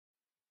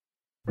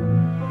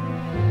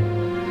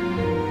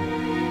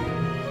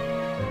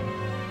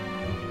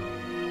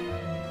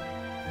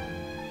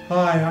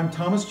Hi, I'm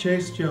Thomas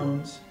Chase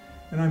Jones,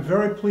 and I'm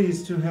very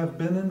pleased to have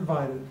been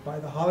invited by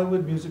the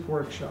Hollywood Music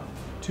Workshop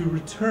to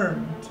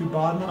return to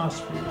Baden,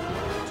 Austria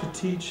to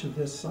teach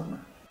this summer.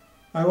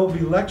 I will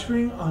be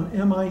lecturing on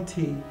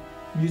MIT,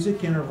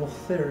 Music Interval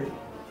Theory.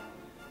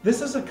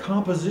 This is a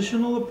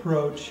compositional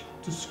approach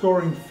to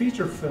scoring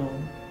feature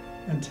film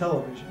and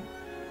television.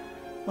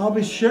 I'll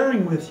be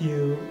sharing with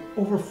you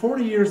over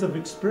 40 years of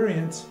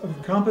experience of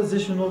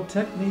compositional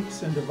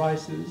techniques and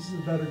devices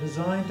that are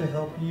designed to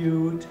help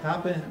you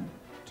tap in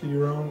to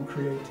your own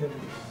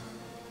creativity.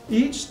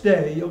 Each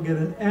day you'll get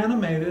an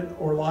animated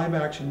or live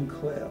action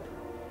clip.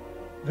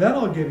 Then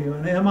I'll give you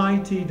an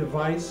MIT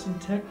device and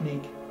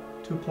technique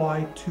to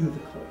apply to the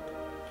clip.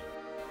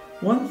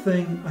 One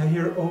thing I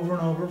hear over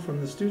and over from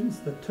the students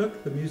that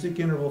took the Music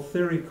Interval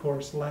Theory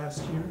course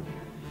last year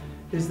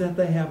is that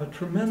they have a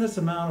tremendous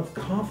amount of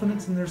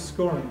confidence in their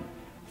scoring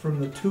from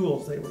the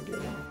tools they were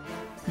given.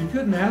 You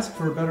couldn't ask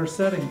for a better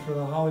setting for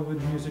the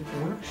Hollywood Music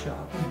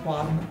Workshop in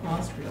Baden,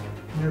 Austria,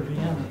 near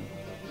Vienna.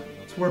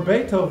 It's where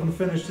Beethoven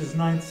finished his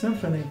Ninth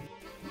Symphony.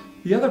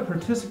 The other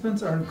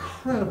participants are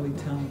incredibly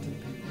talented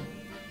people,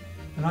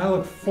 and I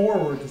look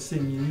forward to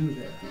seeing you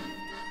there.